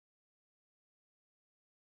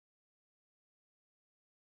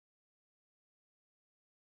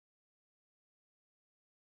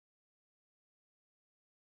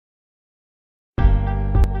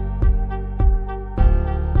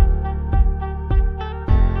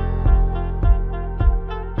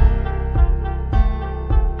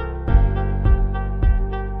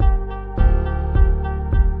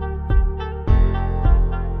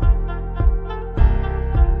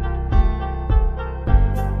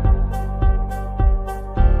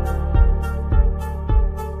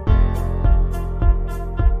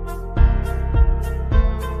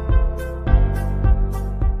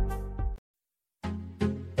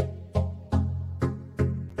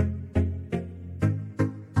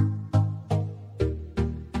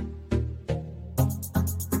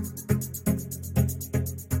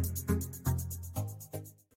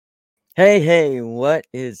Hey, what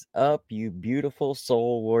is up, you beautiful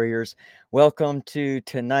soul warriors? Welcome to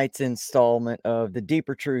tonight's installment of the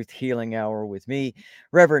Deeper Truth Healing Hour with me,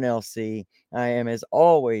 Reverend LC. I am, as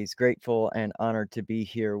always, grateful and honored to be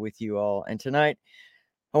here with you all. And tonight,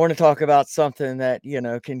 I want to talk about something that,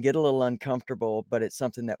 can get a little uncomfortable, but it's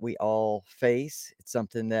something that we all face. It's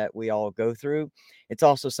something that we all go through. It's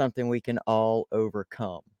also something we can all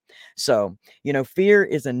overcome. So, fear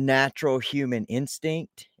is a natural human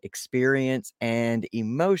instinct, experience, and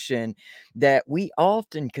emotion that we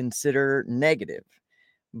often consider negative.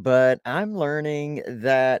 But I'm learning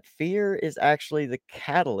that fear is actually the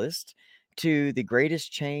catalyst to the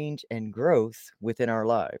greatest change and growth within our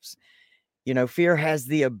lives. Fear has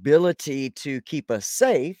the ability to keep us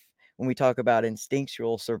safe when we talk about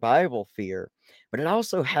instinctual survival fear, but it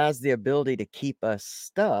also has the ability to keep us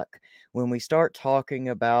stuck when we start talking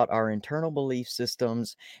about our internal belief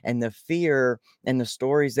systems and the fear and the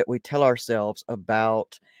stories that we tell ourselves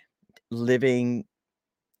about living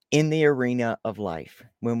in the arena of life.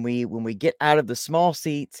 When we get out of the small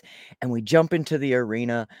seats and we jump into the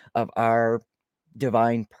arena of our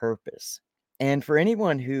divine purpose. And for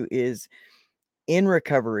anyone who is in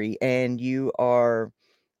recovery and you are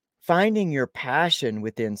finding your passion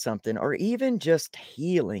within something or even just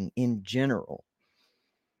healing in general,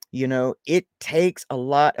 it takes a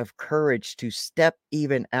lot of courage to step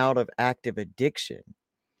even out of active addiction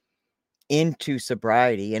into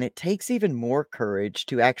sobriety. And it takes even more courage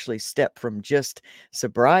to actually step from just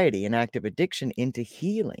sobriety and active addiction into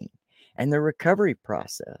healing and the recovery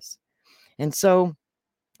process. And so,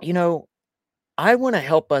 you know, I want to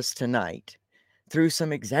help us tonight through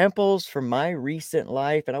some examples from my recent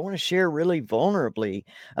life. And I want to share really vulnerably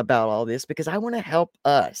about all this because I want to help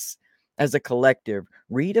us as a collective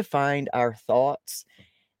redefine our thoughts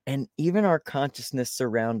and even our consciousness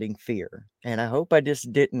surrounding fear. And I hope I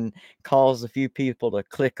just didn't cause a few people to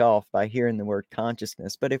click off by hearing the word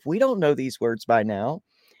consciousness. But if we don't know these words by now,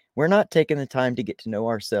 we're not taking the time to get to know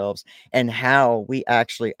ourselves and how we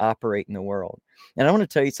actually operate in the world. And I want to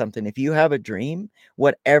tell you something. If you have a dream,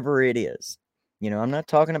 whatever it is, I'm not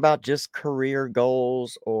talking about just career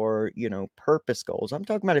goals or, purpose goals. I'm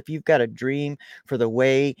talking about if you've got a dream for the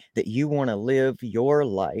way that you want to live your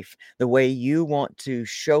life, the way you want to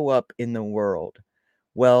show up in the world.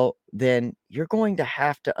 Well, then you're going to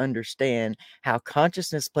have to understand how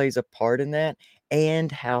consciousness plays a part in that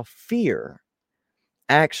and how fear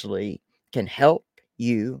actually can help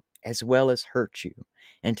you as well as hurt you.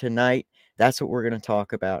 And tonight, that's what we're going to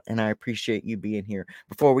talk about. And I appreciate you being here.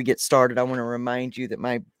 Before we get started, I want to remind you that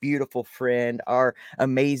my beautiful friend, our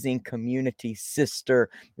amazing community sister,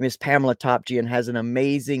 Miss Pamela Topjian, has an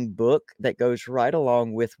amazing book that goes right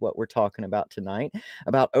along with what we're talking about tonight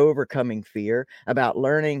about overcoming fear, about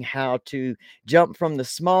learning how to jump from the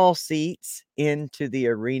small seats into the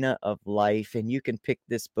arena of life. And you can pick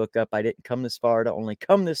this book up. I didn't come this far to only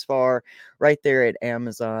come this far right there at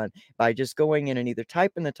Amazon by just going in and either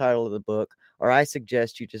type in the title of the book, or I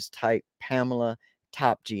suggest you just type Pamela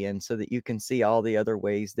Topjian so that you can see all the other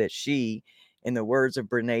ways that she, in the words of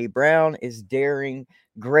Brene Brown, is daring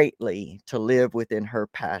greatly to live within her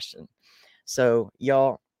passion. So,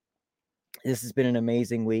 y'all, this has been an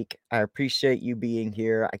amazing week. I appreciate you being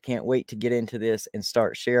here. I can't wait to get into this and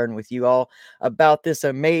start sharing with you all about this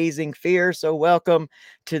amazing fear. So, welcome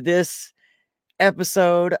to this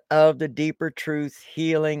episode of the Deeper Truth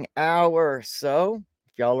Healing Hour. So,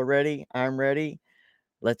 if y'all are ready, I'm ready.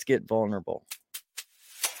 Let's get vulnerable.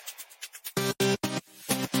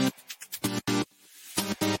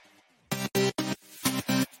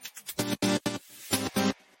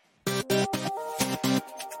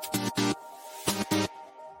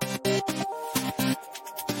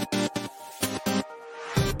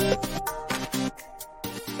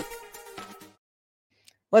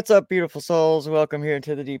 What's up, beautiful souls? Welcome here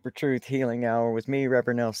to the Deeper Truth Healing Hour with me,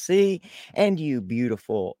 Reverend LC, and you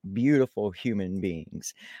beautiful, beautiful human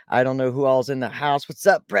beings. I don't know who all's in the house. What's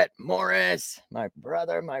up, Brett Morris? My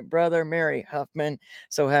brother, Mary Huffman.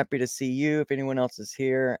 So happy to see you. If anyone else is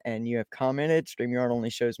here and you have commented, StreamYard only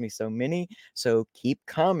shows me so many, so keep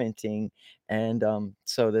commenting, and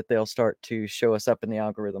so that they'll start to show us up in the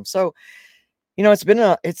algorithm. So, it's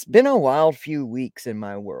been a wild few weeks in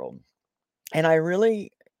my world. And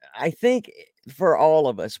I think for all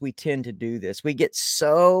of us, we tend to do this. We get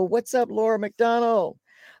so, what's up, Laura McDonald?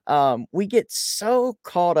 We get so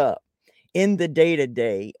caught up in the day to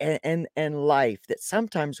day and life that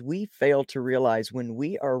sometimes we fail to realize when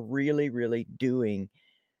we are really, really doing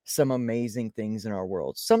some amazing things in our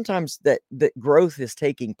world. Sometimes that growth is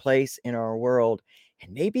taking place in our world,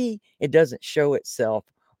 and maybe it doesn't show itself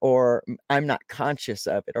or I'm not conscious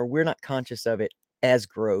of it, or we're not conscious of it as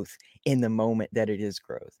growth in the moment that it is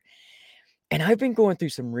growth. And I've been going through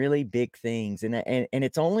some really big things, and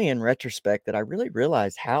it's only in retrospect that I really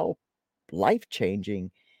realize how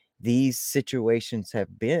life-changing these situations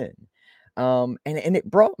have been. And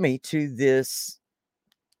it brought me to this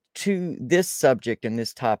subject and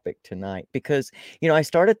this topic tonight because, I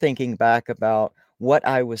started thinking back about what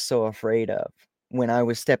I was so afraid of when I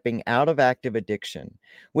was stepping out of active addiction,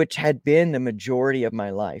 which had been the majority of my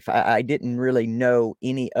life. I didn't really know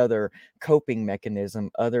any other coping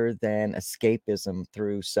mechanism other than escapism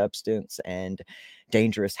through substance and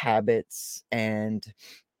dangerous habits. And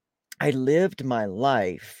I lived my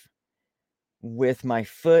life with my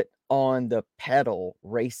foot on the pedal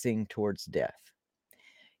racing towards death.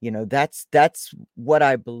 That's what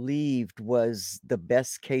I believed was the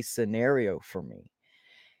best case scenario for me.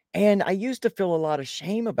 And I used to feel a lot of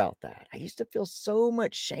shame about that. I used to feel so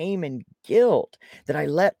much shame and guilt that I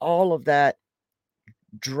let all of that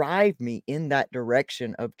drive me in that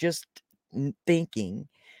direction of just thinking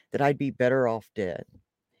that I'd be better off dead.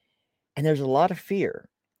 And there's a lot of fear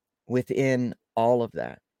within all of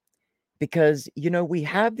that. Because, we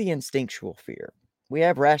have the instinctual fear. We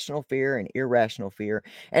have rational fear and irrational fear.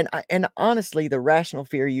 And honestly, the rational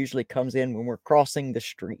fear usually comes in when we're crossing the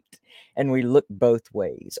street and we look both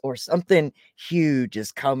ways, or something huge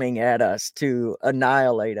is coming at us to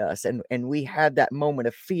annihilate us. And we have that moment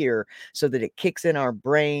of fear so that it kicks in our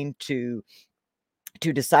brain to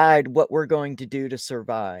decide what we're going to do to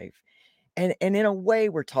survive. And in a way,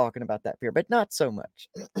 we're talking about that fear, but not so much.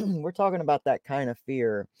 We're talking about that kind of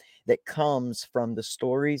fear that comes from the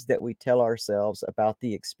stories that we tell ourselves about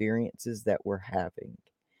the experiences that we're having.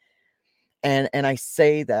 And I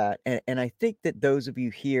say that, and I think that those of you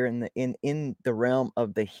here in the realm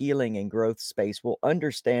of the healing and growth space will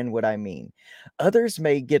understand what I mean. Others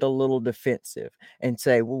may get a little defensive and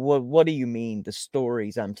say, "Well, what do you mean? The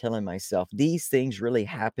stories I'm telling myself? These things really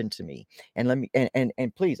happened to me." And let me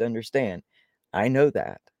and please understand, I know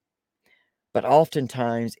that. But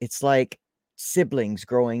oftentimes it's like siblings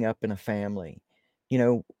growing up in a family. You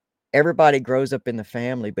know, everybody grows up in the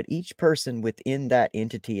family, but each person within that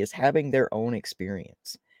entity is having their own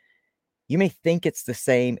experience. You may think it's the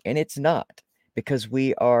same, and it's not, because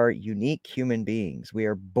we are unique human beings. We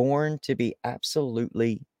are born to be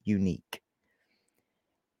absolutely unique.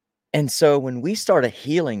 And so when we start a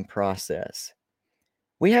healing process,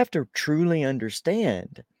 we have to truly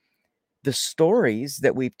understand the stories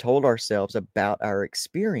that we've told ourselves about our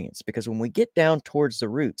experience, because when we get down towards the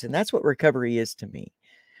roots, and that's what recovery is to me.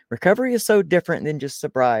 Recovery is so different than just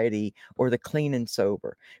sobriety or the clean and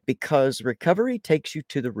sober, because recovery takes you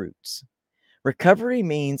to the roots. Recovery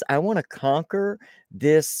means I want to conquer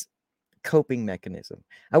this coping mechanism.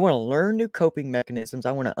 I want to learn new coping mechanisms.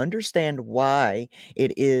 I want to understand why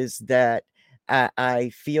it is that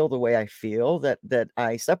I feel the way I feel, that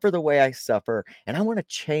I suffer the way I suffer, and I want to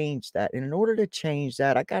change that. And in order to change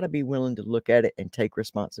that, I got to be willing to look at it and take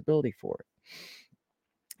responsibility for it.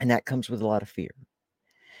 And that comes with a lot of fear.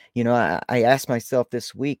 I asked myself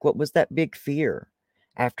this week, what was that big fear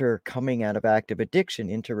after coming out of active addiction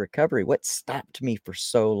into recovery? What stopped me for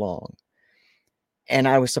so long? And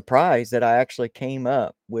I was surprised that I actually came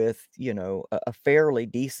up with, a fairly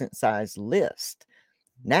decent sized list.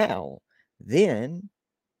 Now, then,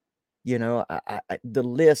 the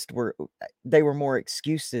list they were more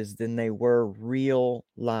excuses than they were real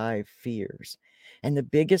live fears. And the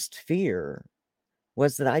biggest fear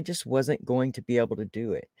was that I just wasn't going to be able to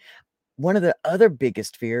do it. One of the other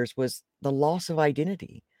biggest fears was the loss of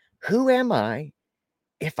identity. Who am I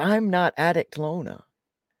if I'm not Addict Lona?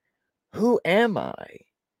 Who am I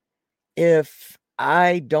if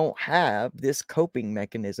I don't have this coping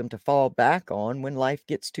mechanism to fall back on when life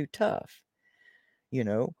gets too tough? You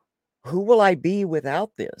know, who will I be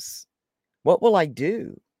without this? What will I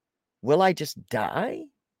do? Will I just die?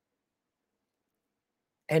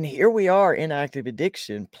 And here we are in active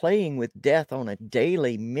addiction, playing with death on a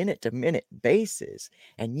daily, minute to minute basis.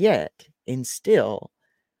 And yet, and still,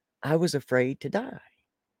 I was afraid to die.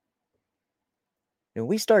 And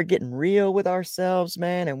we start getting real with ourselves,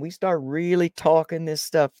 man, and we start really talking this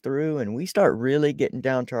stuff through, and we start really getting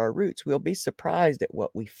down to our roots, we'll be surprised at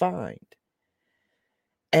what we find.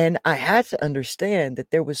 And I had to understand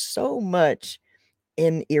that there was so much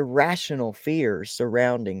in irrational fear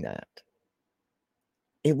surrounding that.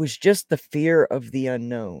 It was just the fear of the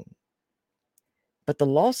unknown. But the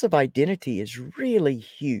loss of identity is really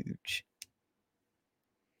huge.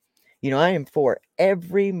 I am for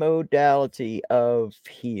every modality of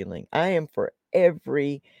healing. I am for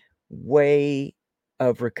every way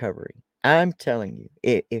of recovery. I'm telling you,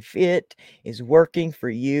 if it is working for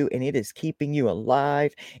you and it is keeping you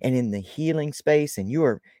alive and in the healing space and you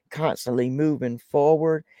are constantly moving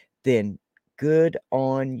forward, then good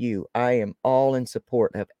on you. I am all in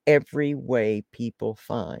support of every way people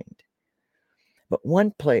find. But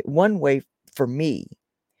one way for me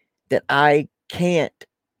that I can't,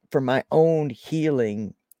 for my own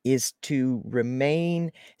healing, is to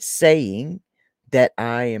remain saying that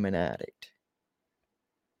I am an addict.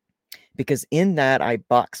 Because in that, I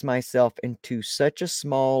box myself into such a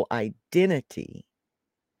small identity.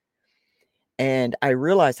 And I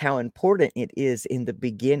realize how important it is in the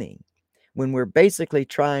beginning when we're basically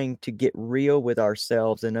trying to get real with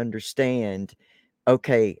ourselves and understand,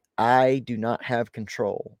 okay, I do not have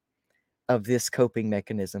control of this coping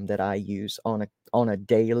mechanism that I use on a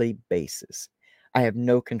daily basis. I have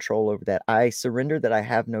no control over that. I surrender that I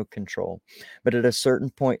have no control. But at a certain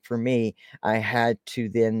point for me, I had to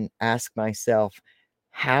then ask myself,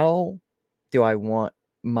 how do I want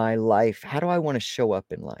my life? How do I want to show up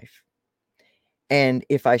in life? And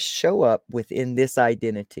if I show up within this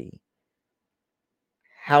identity,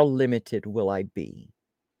 how limited will I be?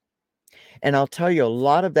 And I'll tell you, a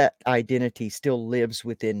lot of that identity still lives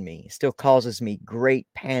within me, still causes me great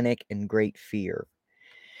panic and great fear.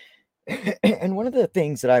 And one of the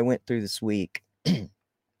things that I went through this week,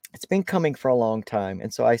 it's been coming for a long time.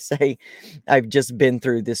 And so I say I've just been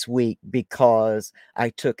through this week because I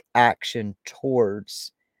took action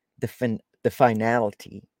towards the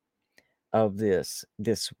finality of this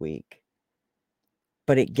week.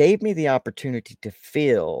 But it gave me the opportunity to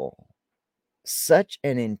feel such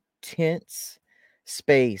an intense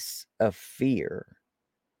space of fear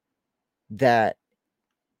that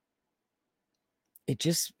it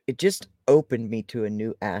just opened me to a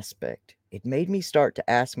new aspect. It made me start to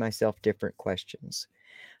ask myself different questions.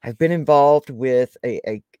 I've been involved with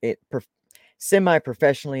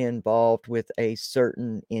semi-professionally involved with a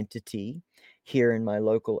certain entity here in my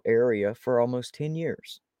local area for almost 10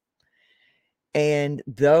 years. And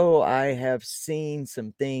though I have seen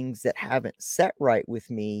some things that haven't set right with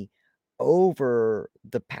me over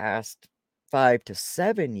the past 5 to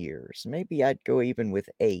 7 years, maybe I'd go even with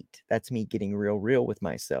 8. That's me getting real with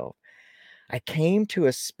myself. I came to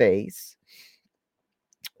a space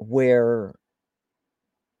where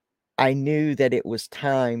I knew that it was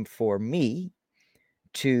time for me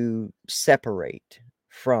to separate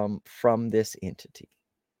from this entity.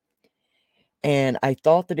 And I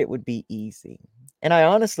thought that it would be easy. And I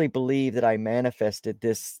honestly believe that I manifested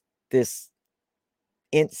this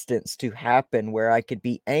instance to happen where I could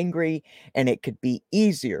be angry and it could be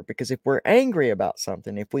easier, because if we're angry about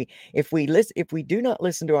something, if we do not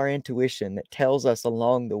listen to our intuition that tells us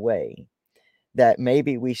along the way that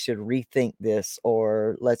maybe we should rethink this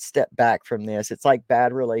or let's step back from this. It's like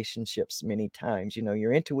bad relationships many times. You know,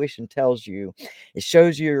 your intuition tells you, it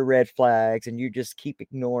shows you your red flags, and you just keep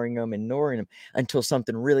ignoring them until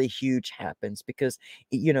something really huge happens. Because,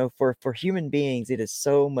 you know, for human beings, it is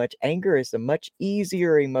so much anger is a much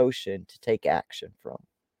easier emotion to take action from.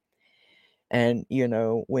 And, you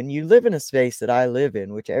know, when you live in a space that I live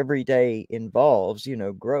in, which every day involves, you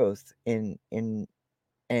know, growth in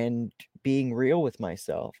and being real with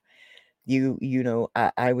myself, you know,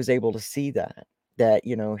 I was able to see that,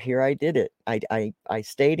 you know, here I did it. I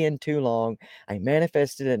stayed in too long. I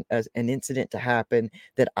manifested an incident to happen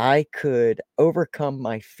that I could overcome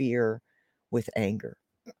my fear with anger.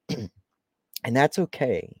 And that's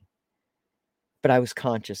okay. But I was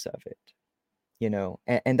conscious of it, you know,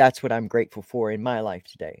 and that's what I'm grateful for in my life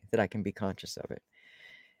today, that I can be conscious of it.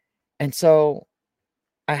 And so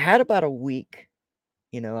I had about a week.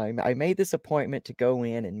 You know, I made this appointment to go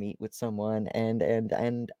in and meet with someone, and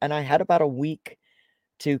I had about a week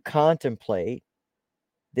to contemplate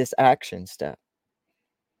this action step.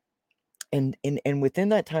 And within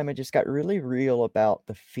that time, I just got really real about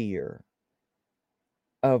the fear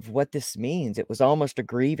of what this means. It was almost a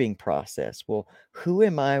grieving process. Well, who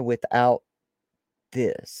am I without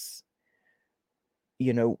this?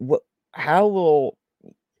 You know, how will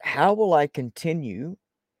how will I continue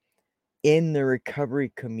in the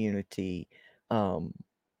recovery community um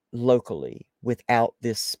locally without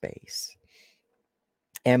this space?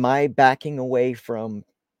 Am I backing away from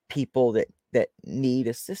people that need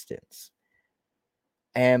assistance?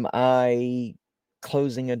 Am I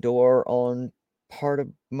closing a door on part of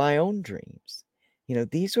my own dreams? You know,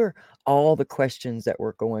 these are all the questions that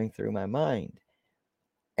were going through my mind.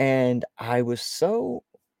 And I was so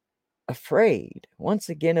afraid, once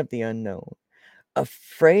again, of the unknown,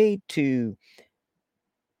 afraid to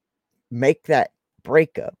make that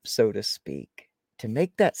breakup, so to speak, to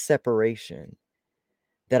make that separation,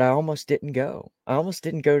 that I almost didn't go. I almost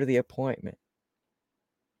didn't go to the appointment.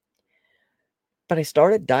 But I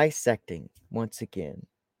started dissecting once again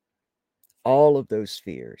all of those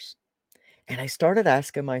fears. And I started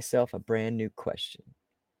asking myself a brand new question.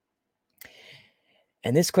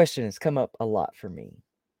 And this question has come up a lot for me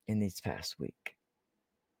in this past week.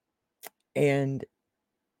 And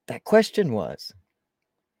that question was,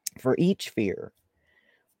 for each fear,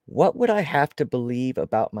 what would I have to believe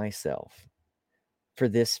about myself for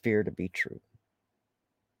this fear to be true?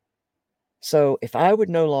 So, if I would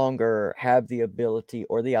no longer have the ability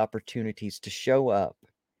or the opportunities to show up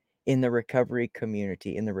in the recovery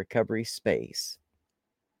community, in the recovery space,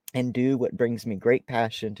 and do what brings me great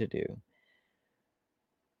passion to do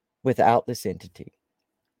without this entity,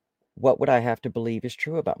 what would I have to believe is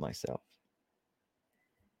true about myself?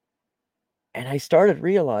 And I started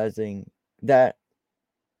realizing that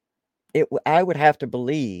I would have to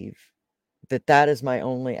believe that that is my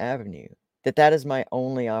only avenue, that that is my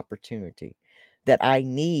only opportunity, that I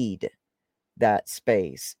need that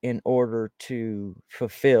space in order to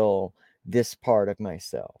fulfill this part of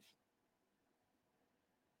myself.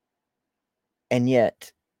 And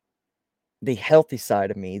yet, the healthy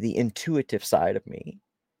side of me, the intuitive side of me,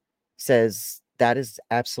 says that is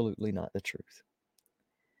absolutely not the truth.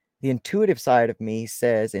 The intuitive side of me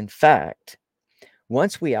says, in fact,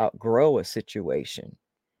 once we outgrow a situation,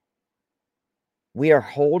 we are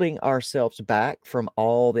holding ourselves back from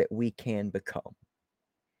all that we can become.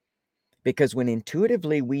 Because when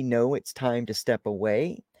intuitively we know it's time to step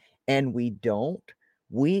away and we don't,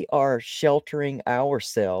 we are sheltering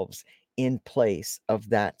ourselves in place of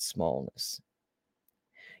that smallness.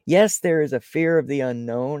 Yes, there is a fear of the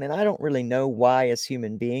unknown, and I don't really know why, as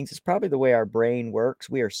human beings. It's probably the way our brain works.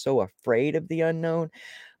 We are so afraid of the unknown,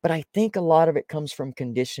 but I think a lot of it comes from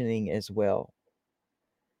conditioning as well.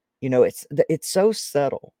 It's so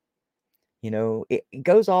subtle. It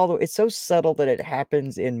goes all the it's so subtle that it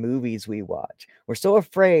happens in movies we watch. We're so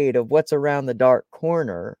afraid of what's around the dark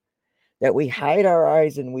corner that we hide our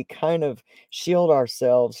eyes and we kind of shield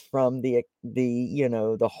ourselves from the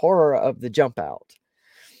horror of the jump out.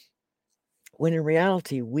 When in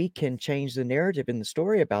reality, we can change the narrative in the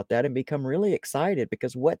story about that and become really excited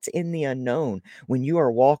because what's in the unknown when you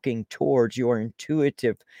are walking towards your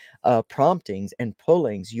intuitive promptings and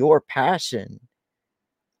pullings, your passion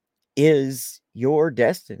is your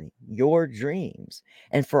destiny, your dreams.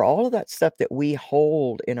 And for all of that stuff that we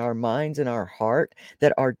hold in our minds and our heart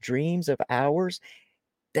that are dreams of ours,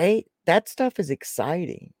 that stuff is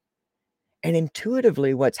exciting. And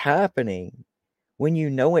intuitively, what's happening when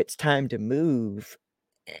you know it's time to move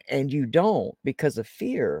and you don't because of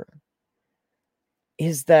fear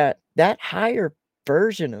is that higher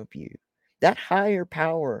version of you, that higher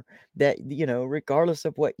power that, regardless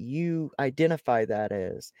of what you identify that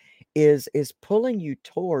as, is pulling you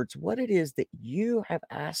towards what it is that you have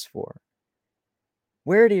asked for,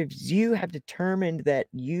 where it is you have determined that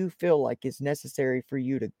you feel like is necessary for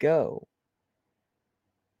you to go.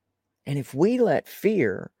 And if we let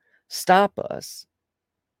fear stop us,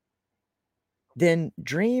 then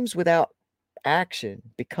dreams without action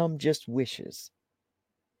become just wishes.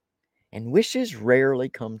 And wishes rarely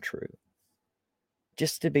come true.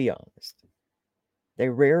 Just to be honest, they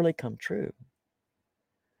rarely come true.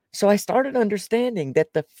 So I started understanding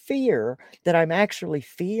that the fear that I'm actually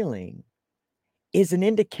feeling is an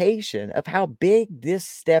indication of how big this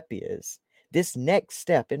step is, this next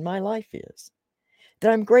step in my life is.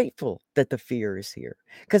 That I'm grateful that the fear is here.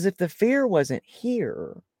 Because if the fear wasn't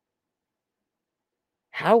here,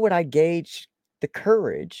 how would I gauge the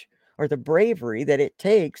courage or the bravery that it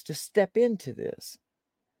takes to step into this?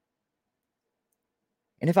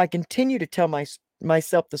 And if I continue to tell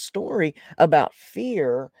myself the story about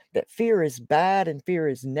fear, that fear is bad and fear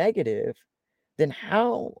is negative, then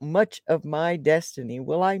how much of my destiny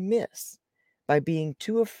will I miss by being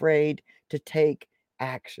too afraid to take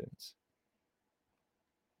actions?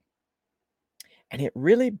 And it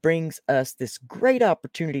really brings us this great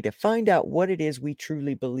opportunity to find out what it is we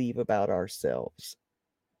truly believe about ourselves.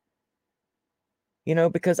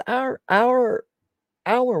 Because our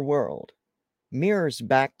world mirrors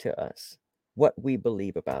back to us what we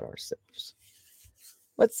believe about ourselves.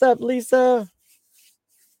 What's up, Lisa?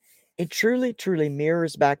 It truly, truly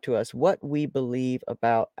mirrors back to us what we believe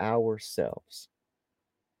about ourselves.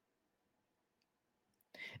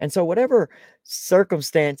 And so whatever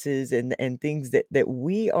circumstances and things that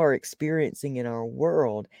we are experiencing in our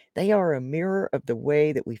world, they are a mirror of the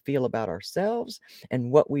way that we feel about ourselves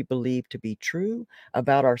and what we believe to be true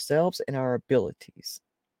about ourselves and our abilities.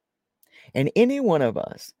 And any one of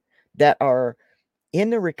us that are in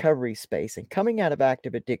the recovery space and coming out of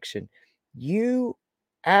active addiction, you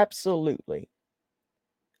absolutely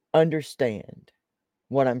understand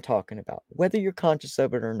what I'm talking about, whether you're conscious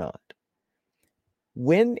of it or not.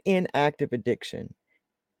 When in active addiction,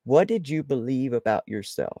 what did you believe about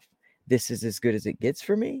yourself? This is as good as it gets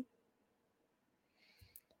for me.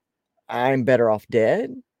 I'm better off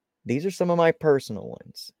dead. These are some of my personal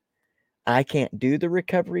ones. I can't do the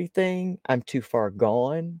recovery thing. I'm too far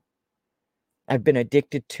gone. I've been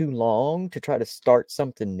addicted too long to try to start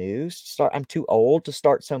something new. I'm too old to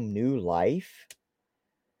start some new life.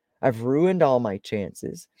 I've ruined all my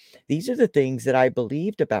chances. These are the things that I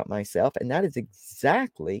believed about myself, and that is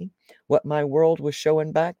exactly what my world was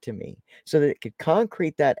showing back to me so that it could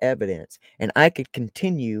concrete that evidence and I could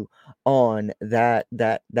continue on that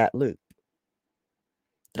loop.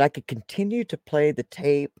 That I could continue to play the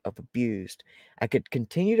tape of abused. I could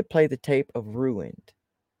continue to play the tape of ruined.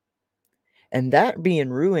 And that being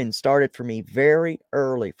ruined started for me very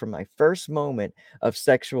early from my first moment of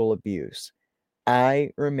sexual abuse.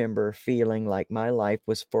 I remember feeling like my life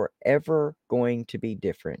was forever going to be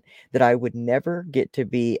different, that I would never get to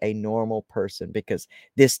be a normal person because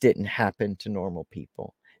this didn't happen to normal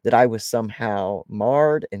people, that I was somehow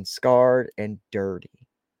marred and scarred and dirty,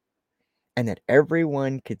 and that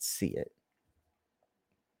everyone could see it.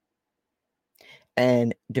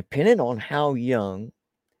 And depending on how young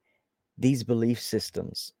these belief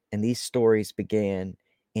systems and these stories began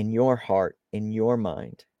in your heart, in your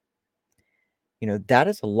mind, that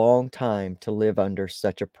is a long time to live under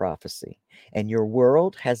such a prophecy. And your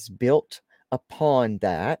world has built upon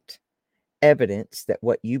that evidence that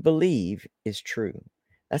what you believe is true.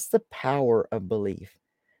 That's the power of belief.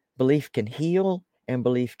 Belief can heal and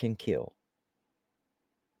belief can kill.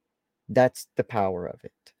 That's the power of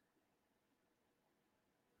it.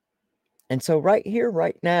 And so, right here,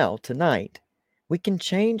 right now, tonight, we can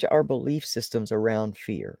change our belief systems around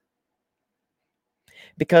fear.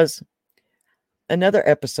 Because another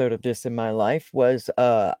episode of this in my life was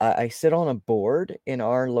I sit on a board in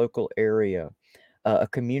our local area, a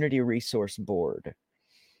community resource board.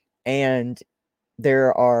 And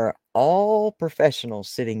there are all professionals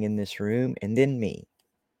sitting in this room, and then me.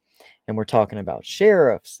 And we're talking about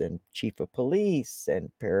sheriffs and chief of police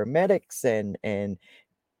and paramedics and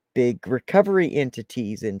big recovery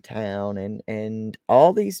entities in town and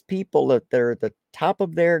all these people that they're the top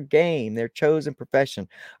of their game, their chosen profession,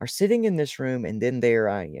 are sitting in this room, and then there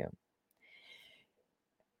I am.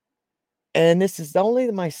 And this is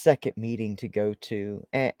only my second meeting to go to,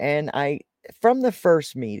 and I from the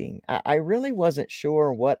first meeting, I really wasn't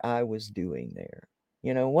sure what I was doing there.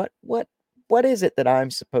 What is it that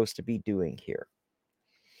I'm supposed to be doing here?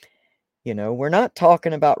 We're not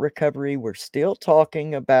talking about recovery. We're still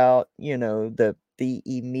talking about, the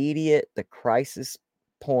immediate, the crisis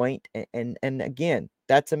point. And again,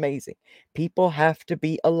 that's amazing. People have to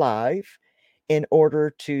be alive in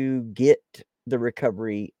order to get the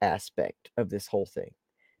recovery aspect of this whole thing.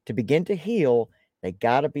 To begin to heal, they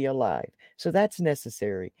got to be alive. So that's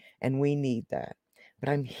necessary, and we need that. But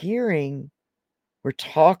I'm hearing we're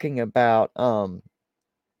talking about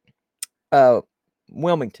uh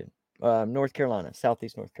Wilmington, North Carolina,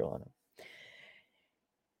 Southeast North Carolina.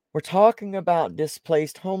 We're talking about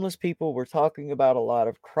displaced homeless people. We're talking about a lot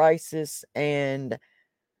of crisis. And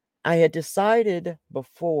I had decided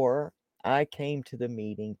before I came to the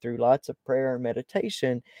meeting through lots of prayer and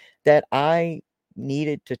meditation that I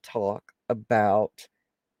needed to talk about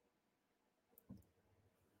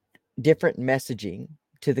different messaging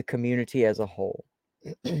to the community as a whole.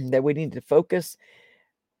 That we need to focus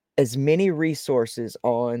as many resources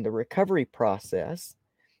on the recovery process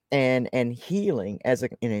and healing as an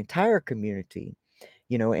entire community,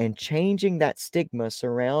 and changing that stigma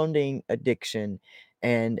surrounding addiction,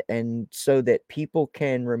 and so that people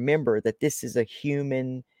can remember that this is a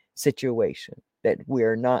human situation, that we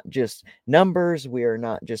are not just numbers, we are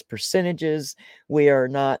not just percentages, we are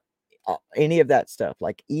not any of that stuff.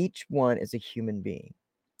 Like, each one is a human being.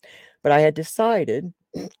 But I had decided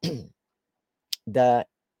that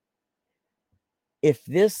if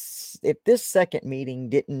this second meeting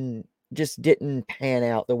didn't pan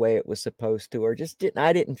out the way it was supposed to, or just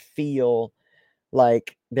didn't feel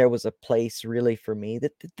like there was a place really for me,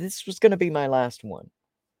 that this was going to be my last one.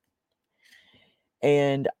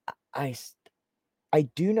 And I s- I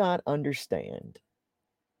do not understand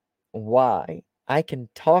why I can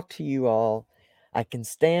talk to you all, I can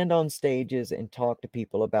stand on stages and talk to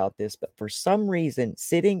people about this, but for some reason,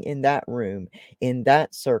 sitting in that room, in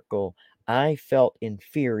that circle, I felt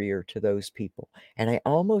inferior to those people. And I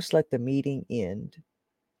almost let the meeting end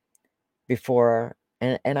before,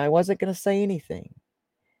 and I wasn't going to say anything.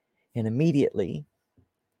 And immediately,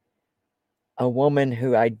 a woman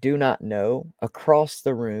who I do not know across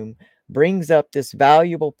the room brings up this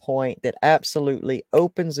valuable point that absolutely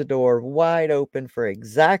opens the door wide open for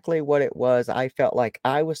exactly what it was I felt like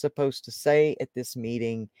I was supposed to say at this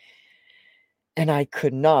meeting, and I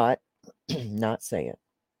could not not say it.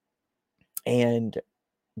 And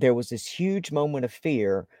there was this huge moment of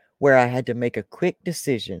fear where I had to make a quick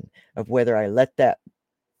decision of whether I let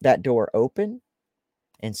that door open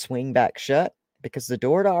and swing back shut, because the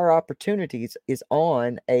door to our opportunities is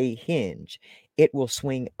on a hinge. It will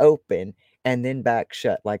swing open and then back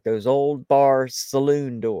shut, like those old bar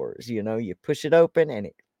saloon doors. You push it open and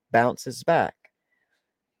it bounces back.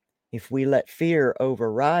 If we let fear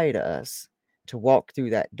override us to walk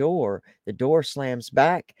through that door, the door slams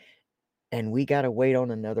back and we got to wait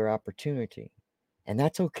on another opportunity. And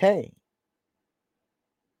that's okay.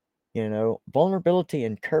 Vulnerability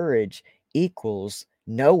and courage equals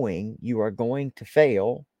knowing you are going to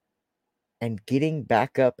fail and getting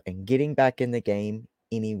back up and getting back in the game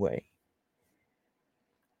anyway.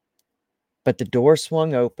 But the door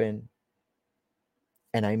swung open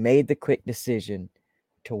and I made the quick decision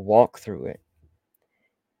to walk through it.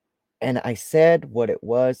 And I said what it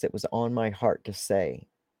was that was on my heart to say.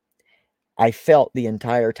 I felt the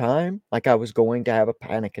entire time like I was going to have a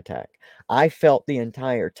panic attack. I felt the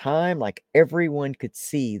entire time like everyone could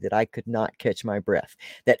see that I could not catch my breath,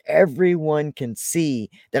 that everyone can see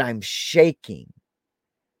that I'm shaking.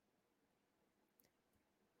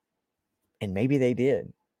 And maybe they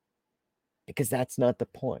did, because that's not the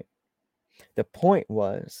point. The point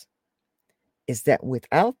is that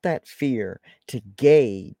without that fear to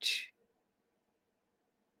gauge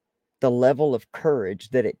the level of courage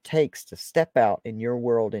that it takes to step out in your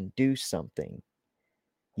world and do something,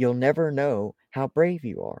 you'll never know how brave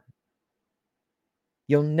you are.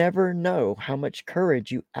 You'll never know how much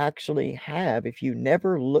courage you actually have if you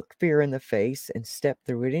never look fear in the face and step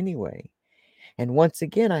through it anyway. And once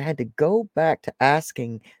again, I had to go back to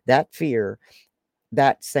asking that fear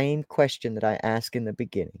that same question that I asked in the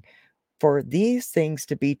beginning. For these things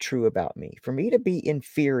to be true about me, for me to be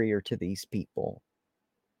inferior to these people,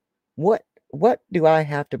 what do I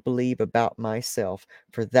have to believe about myself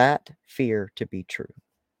for that fear to be true?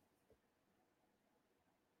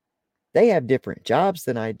 They have different jobs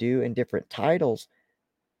than I do and different titles,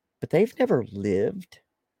 but they've never lived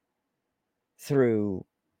through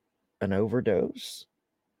an overdose.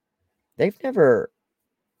 They've never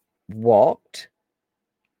walked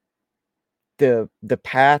the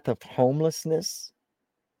path of homelessness.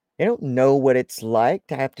 They don't know what it's like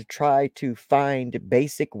to have to try to find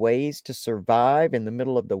basic ways to survive in the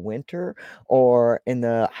middle of the winter or in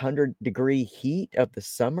the 100-degree heat of the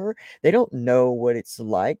summer. They don't know what it's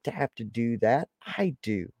like to have to do that. I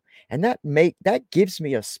do. And that gives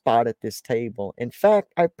me a spot at this table. In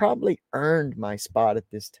fact, I probably earned my spot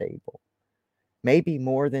at this table, maybe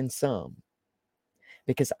more than some,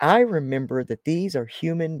 because I remember that these are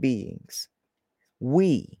human beings.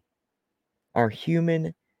 We are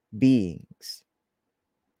human beings.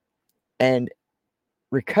 And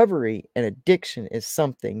recovery and addiction is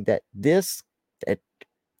something that this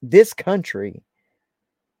country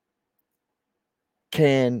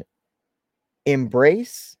can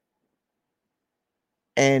embrace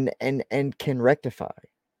and can rectify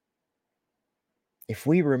if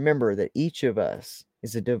we remember that each of us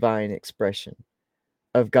is a divine expression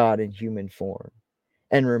of God in human form,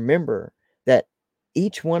 and remember that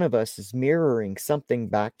each one of us is mirroring something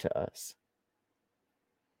back to us.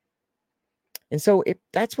 And so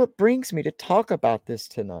that's what brings me to talk about this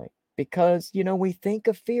tonight, because, we think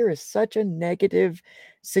of fear as such a negative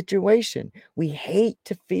situation. We hate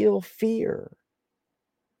to feel fear.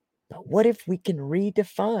 But what if we can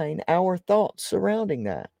redefine our thoughts surrounding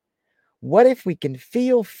that? What if we can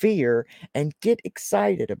feel fear and get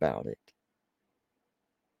excited about it?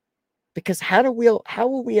 Because how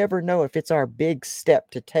will we ever know if it's our big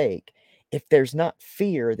step to take if there's not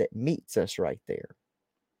fear that meets us right there?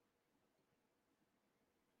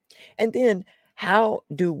 And then how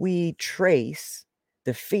do we trace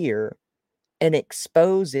the fear and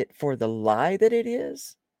expose it for the lie that it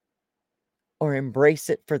is, or embrace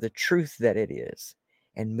it for the truth that it is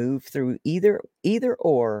and move through either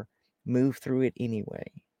or move through it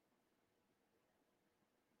anyway?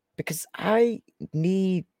 Because I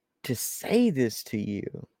need to say this to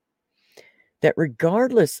you, that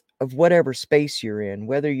regardless of whatever space you're in,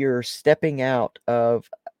 whether you're stepping out of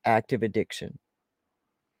active addiction,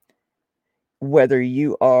 whether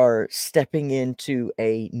you are stepping into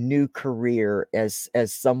a new career as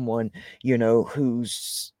someone,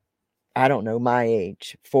 who's, I don't know, my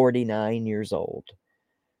age, 49 years old,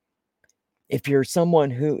 If you're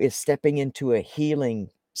someone who is stepping into a healing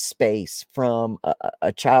space from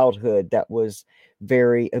a childhood that was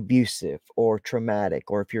very abusive or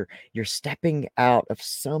traumatic, or if you're stepping out of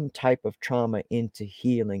some type of trauma into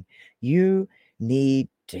healing, you need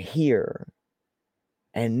to hear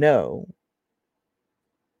and know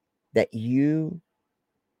that you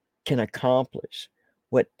can accomplish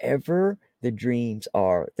whatever the dreams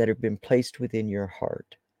are that have been placed within your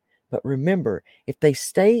heart. But remember, if they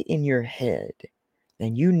stay in your head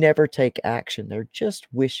and you never take action, they're just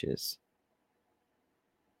wishes.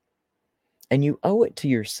 And you owe it to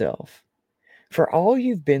yourself for all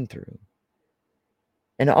you've been through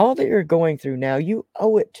and all that you're going through now. You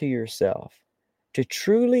owe it to yourself to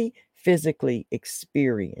truly physically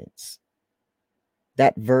experience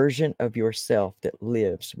that version of yourself that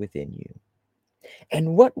lives within you.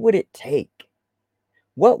 And what would it take?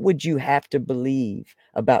 What would you have to believe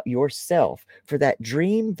about yourself for that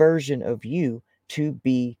dream version of you to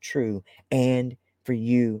be true and for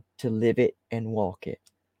you to live it and walk it?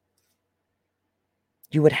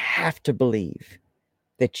 You would have to believe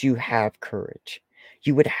that you have courage.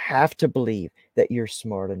 You would have to believe that you're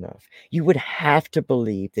smart enough. You would have to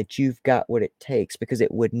believe that you've got what it takes, because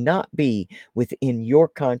it would not be within your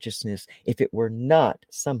consciousness if it were not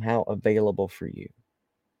somehow available for you.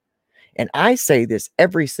 And I say this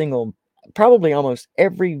every single, probably almost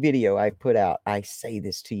every video I put out, I say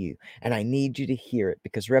this to you, and I need you to hear it,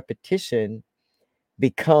 because repetition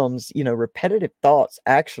becomes, repetitive thoughts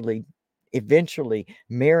actually eventually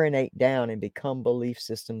marinate down and become belief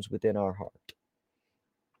systems within our heart.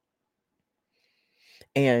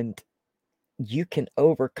 And you can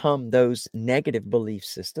overcome those negative belief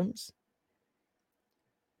systems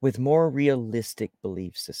with more realistic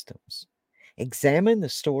belief systems. Examine the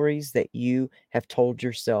stories that you have told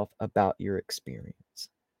yourself about your experience.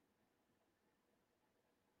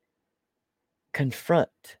 Confront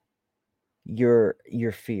your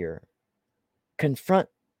fear. Confront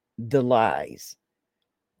the lies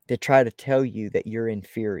that try to tell you that you're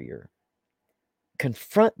inferior.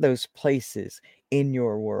 Confront those places in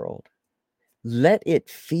your world. Let it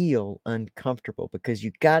feel uncomfortable, because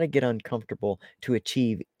you got to get uncomfortable to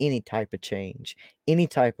achieve any type of change, any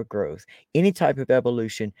type of growth, any type of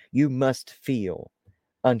evolution. You must feel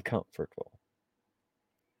uncomfortable.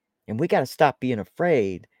 And we got to stop being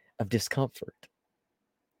afraid of discomfort.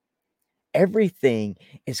 Everything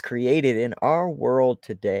is created in our world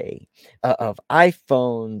today, of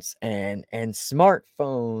iPhones and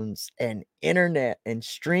smartphones and internet and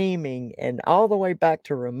streaming and all the way back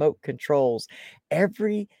to remote controls.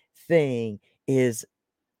 Everything is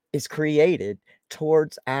created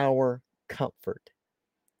towards our comfort.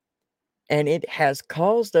 And it has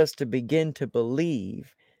caused us to begin to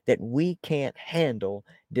believe that we can't handle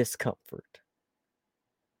discomfort.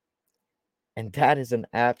 And that is an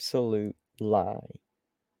absolute lie.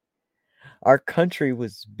 Our country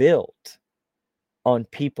was built on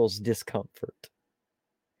people's discomfort.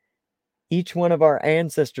 Each one of our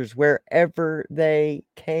ancestors, wherever they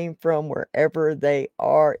came from, wherever they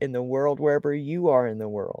are in the world, wherever you are in the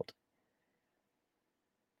world,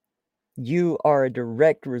 you are a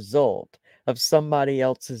direct result of somebody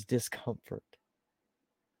else's discomfort.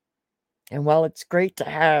 And while it's great to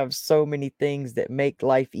have so many things that make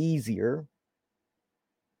life easier,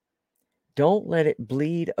 don't let it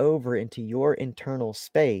bleed over into your internal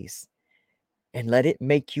space and let it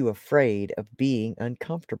make you afraid of being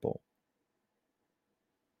uncomfortable.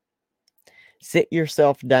 Sit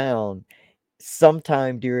yourself down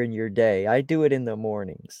sometime during your day. I do it in the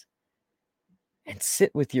mornings. And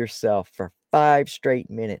sit with yourself for 5 straight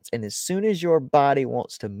minutes. And as soon as your body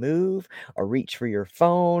wants to move or reach for your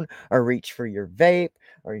phone or reach for your vape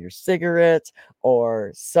or your cigarettes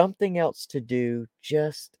or something else to do,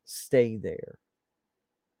 just stay there,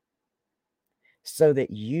 so that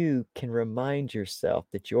you can remind yourself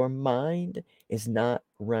that your mind is not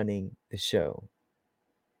running the show,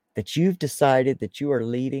 that you've decided that you are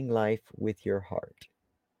leading life with your heart.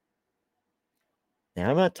 Now,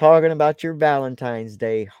 I'm not talking about your Valentine's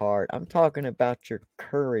Day heart. I'm talking about your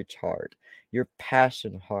courage heart, your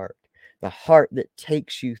passion heart, the heart that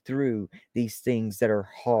takes you through these things that are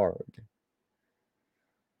hard,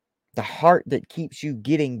 the heart that keeps you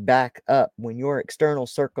getting back up when your external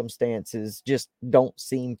circumstances just don't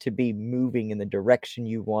seem to be moving in the direction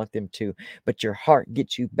you want them to, but your heart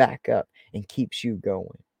gets you back up and keeps you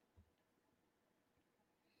going.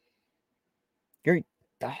 You're,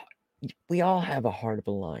 the- we all have a heart of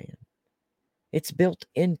a lion. It's built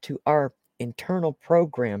into our internal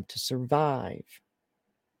program to survive.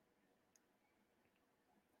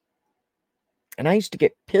 And I used to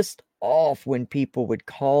get pissed off when people would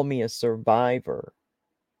call me a survivor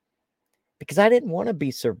because I didn't want to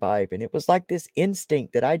be surviving. It was like this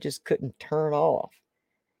instinct that I just couldn't turn off,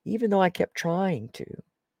 even though I kept trying to.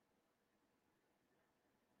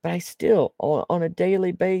 But I still, on a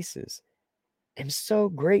daily basis, am so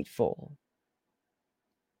grateful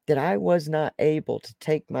that I was not able to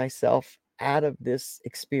take myself out of this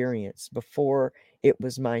experience before it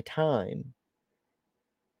was my time,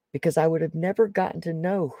 because I would have never gotten to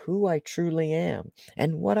know who I truly am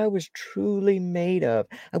and what I was truly made of.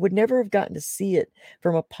 I would never have gotten to see it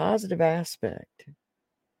from a positive aspect,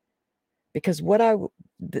 because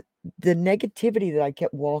the, the negativity that I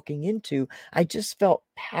kept walking into, I just felt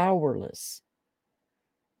powerless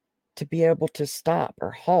to be able to stop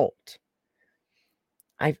or halt.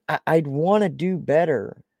 I'd want to do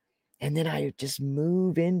better, and then I just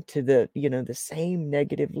move into the same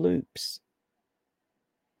negative loops.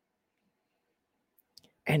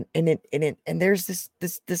 And there's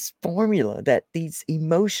this formula that these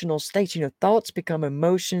emotional states, thoughts become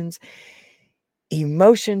emotions,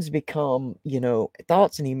 emotions become,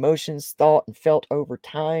 thoughts and emotions, thought and felt over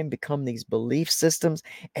time become these belief systems,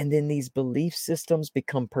 and then these belief systems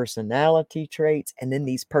become personality traits, and then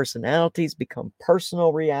these personalities become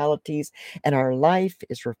personal realities, and our life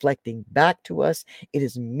is reflecting back to us. It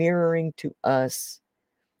is mirroring to us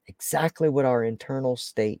exactly what our internal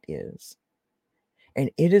state is. And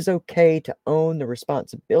it is okay to own the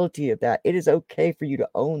responsibility of that. It is okay for you to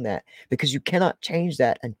own that, because you cannot change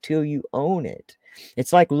that until you own it.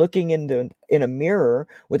 It's like looking in a mirror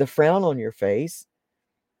with a frown on your face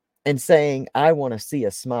and saying, I want to see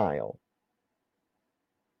a smile,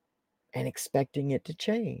 and expecting it to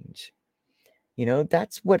change.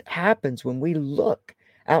 That's what happens when we look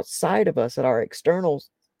outside of us at our external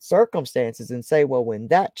circumstances and say, well, when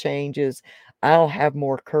that changes, I'll have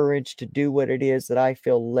more courage to do what it is that I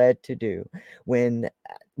feel led to do. When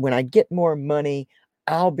I get more money,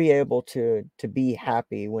 I'll be able to be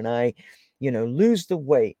happy. When I, lose the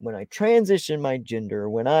weight, when I transition my gender,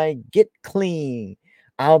 when I get clean,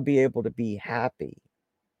 I'll be able to be happy.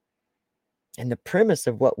 And the premise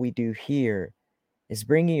of what we do here is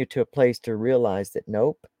bringing you to a place to realize that,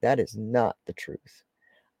 nope, that is not the truth.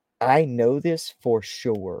 I know this for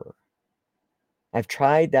sure. I've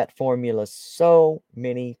tried that formula so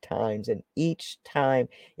many times, and each time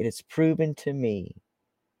it is proven to me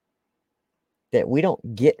that we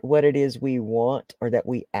don't get what it is we want or that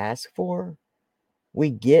we ask for. We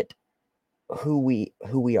get who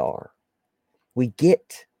we are. We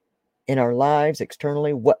get in our lives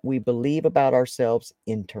externally what we believe about ourselves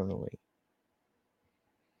internally.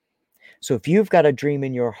 So if you've got a dream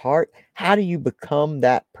in your heart, how do you become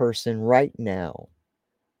that person right now?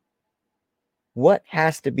 What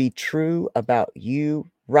has to be true about you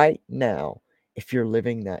right now if you're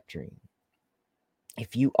living that dream?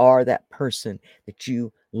 If you are that person that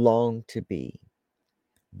you long to be,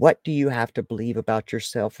 what do you have to believe about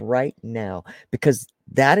yourself right now? Because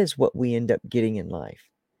that is what we end up getting in life.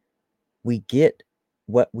 We get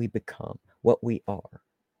what we become, what we are.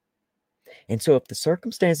 And so if the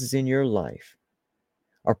circumstances in your life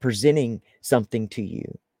are presenting something to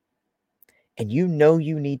you, and you know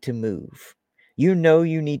you need to move, you know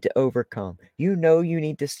you need to overcome, you know you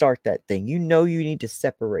need to start that thing, you know you need to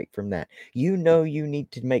separate from that, you know you need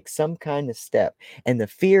to make some kind of step, and the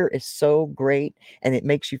fear is so great and it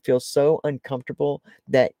makes you feel so uncomfortable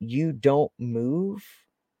that you don't move,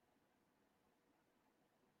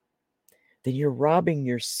 then you're robbing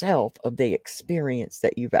yourself of the experience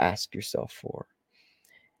that you've asked yourself for.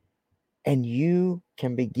 And you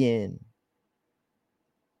can begin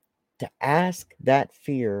to ask that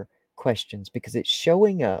fear questions, because it's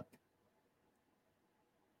showing up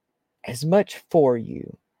as much for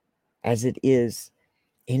you as it is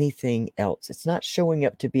anything else. It's not showing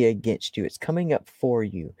up to be against you. It's coming up for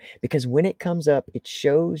you, because when it comes up, it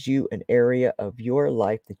shows you an area of your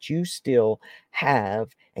life that you still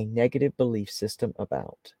have a negative belief system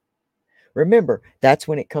about. Remember, that's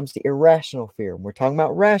when it comes to irrational fear. When we're talking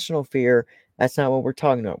about rational fear, that's not what we're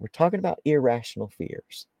talking about. We're talking about irrational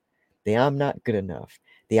fears. The I'm not good enough.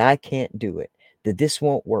 The I can't do it. The this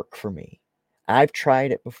won't work for me. I've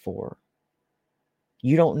tried it before.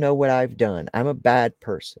 You don't know what I've done. I'm a bad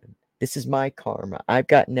person. This is my karma. I've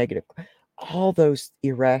got negative. All those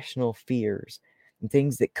irrational fears and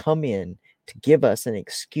things that come in to give us an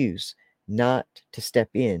excuse not to step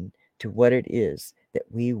in to what it is that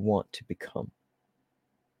we want to become.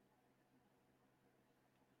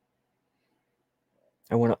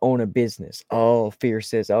 I want to own a business. Oh, fear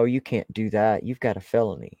says, oh, you can't do that. You've got a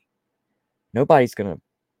felony. Who's going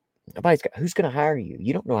to hire you?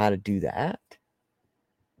 You don't know how to do that.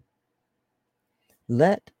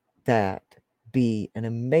 Let that be an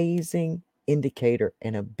amazing indicator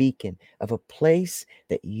and a beacon of a place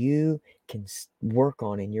that you can work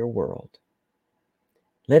on in your world.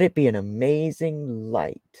 Let it be an amazing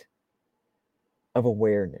light of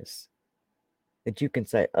awareness that you can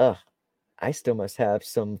say, ugh, I still must have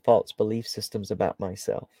some false belief systems about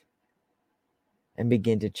myself, and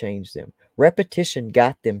begin to change them. Repetition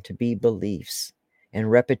got them to be beliefs, and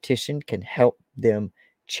repetition can help them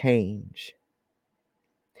change.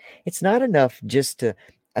 It's not enough just to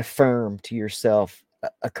affirm to yourself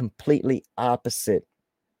a completely opposite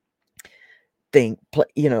thing,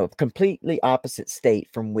 completely opposite state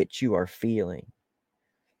from which you are feeling.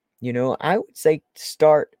 I would say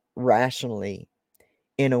start rationally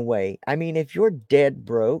in a way. I mean, if you're dead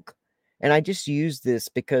broke, and I just use this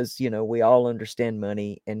because, we all understand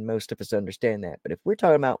money and most of us understand that. But if we're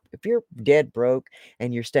talking about if you're dead broke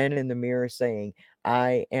and you're standing in the mirror saying,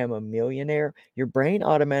 I am a millionaire, your brain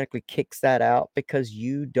automatically kicks that out because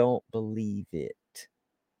you don't believe it.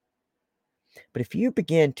 But if you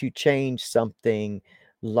begin to change something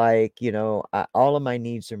like, all of my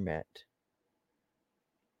needs are met,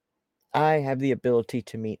 I have the ability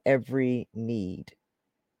to meet every need.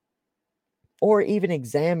 Or even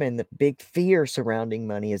examine the big fear surrounding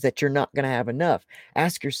money is that you're not going to have enough.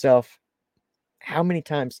 Ask yourself, how many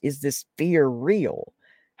times is this fear real?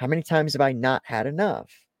 How many times have I not had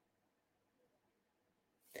enough?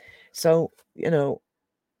 So,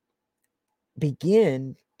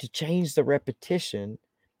 begin to change the repetition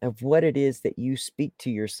of what it is that you speak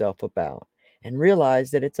to yourself about, and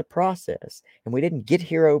realize that it's a process. And we didn't get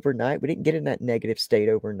here overnight. We didn't get in that negative state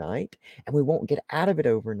overnight, and we won't get out of it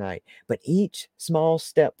overnight. But each small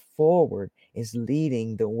step forward is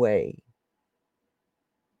leading the way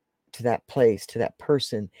to that place, to that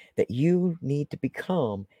person that you need to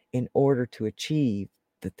become in order to achieve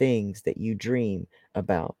the things that you dream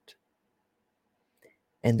about.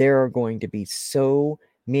 And there are going to be so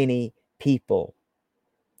many people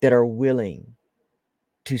that are willing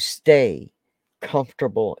to stay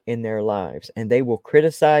comfortable in their lives, and they will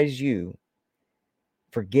criticize you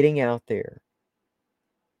for getting out there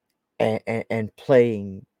and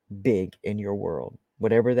playing big in your world,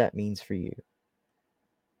 whatever that means for you.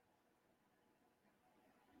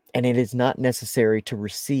 And it is not necessary to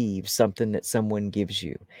receive something that someone gives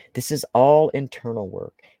you. This is all internal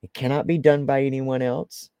work. It cannot be done by anyone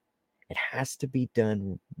else. It has to be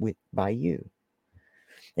done by you.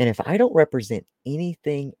 And if I don't represent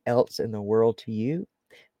anything else in the world to you,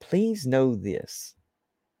 please know this,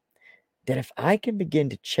 that if I can begin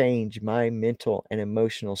to change my mental and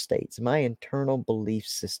emotional states, my internal belief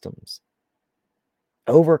systems,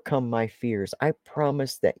 overcome my fears, I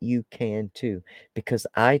promise that you can too, because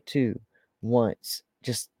I too once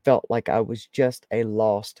just felt like I was just a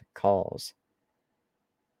lost cause,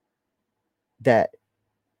 that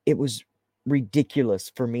it was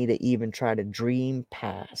ridiculous for me to even try to dream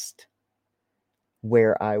past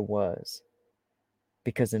where I was.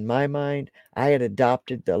 Because in my mind, I had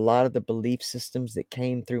adopted a lot of the belief systems that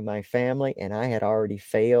came through my family, and I had already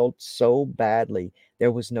failed so badly,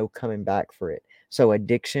 there was no coming back for it. So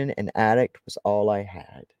addiction and addict was all I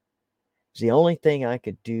had. It was the only thing I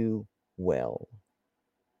could do well.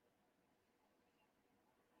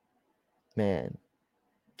 Man,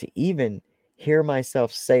 to even hear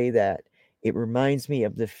myself say that, it reminds me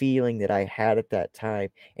of the feeling that I had at that time,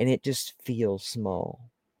 and it just feels small.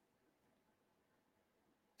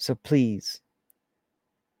 So please,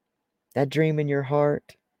 that dream in your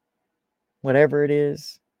heart, whatever it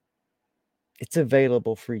is, it's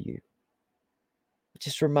available for you.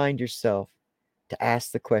 Just remind yourself to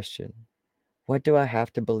ask the question, what do I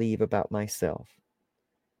have to believe about myself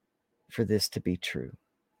for this to be true?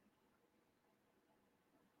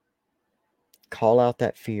 Call out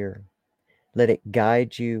that fear. Let it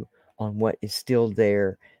guide you on what is still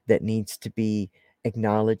there that needs to be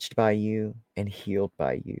acknowledged by you and healed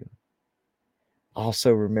by you.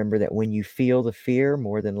 Also, remember that when you feel the fear,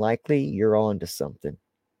 more than likely, you're on to something.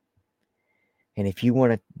 And if you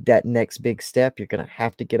want that next big step, you're going to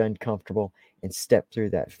have to get uncomfortable and step through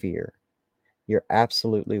that fear. You're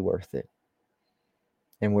absolutely worth it.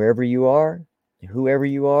 And wherever you are, whoever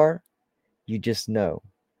you are, you just know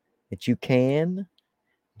that you can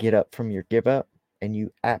get up from your give up, and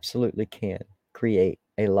you absolutely can create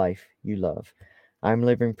a life you love. I'm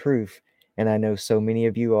living proof, and I know so many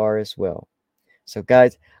of you are as well. So,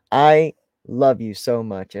 guys, I love you so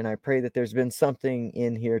much, and I pray that there's been something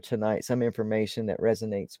in here tonight, some information that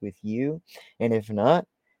resonates with you. And if not,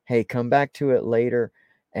 hey, come back to it later,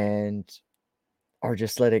 and or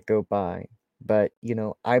just let it go by. But,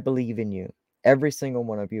 I believe in you. every single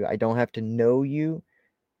one of you. I don't have to know you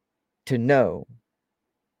to know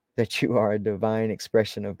that you are a divine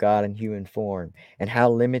expression of God in human form. And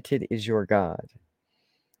how limited is your God?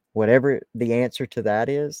 Whatever the answer to that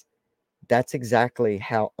is, that's exactly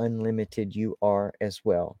how unlimited you are as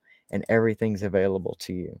well. And everything's available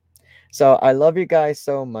to you. So I love you guys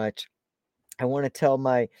so much. I want to tell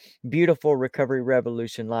my beautiful Recovery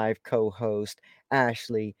Revolution Live co-host,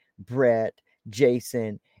 Ashley, Brett,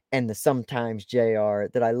 Jason, and the sometimes JR,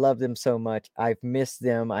 that I love them so much. I've missed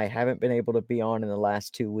them. I haven't been able to be on in the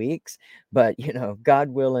last 2 weeks, but God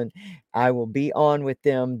willing, I will be on with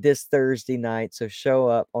them this Thursday night. So show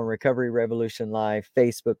up on Recovery Revolution Live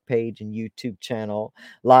Facebook page and YouTube channel,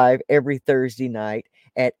 live every Thursday night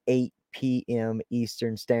at 8 p.m.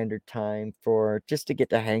 Eastern Standard Time, for just to get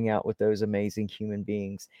to hang out with those amazing human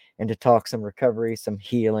beings and to talk some recovery, some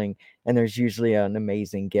healing, and there's usually an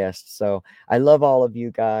amazing guest. So I love all of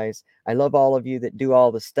you guys. I love all of you that do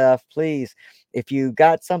all the stuff. Please, if you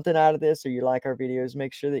got something out of this or you like our videos,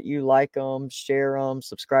 make sure that you like them, share them,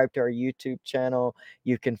 subscribe to our YouTube channel.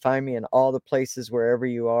 You can find me in all the places wherever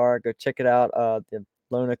you are. Go check it out. The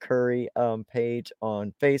Lona Curry page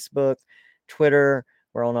on Facebook, Twitter.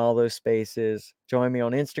 We're on all those spaces. Join me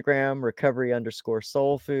on Instagram,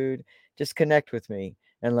 recovery_soul food. Just connect with me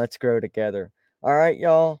and let's grow together. All right,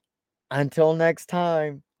 y'all. Until next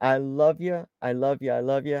time, I love you. I love you. I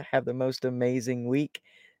love you. Have the most amazing week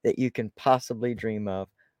that you can possibly dream of.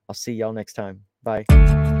 I'll see y'all next time. Bye.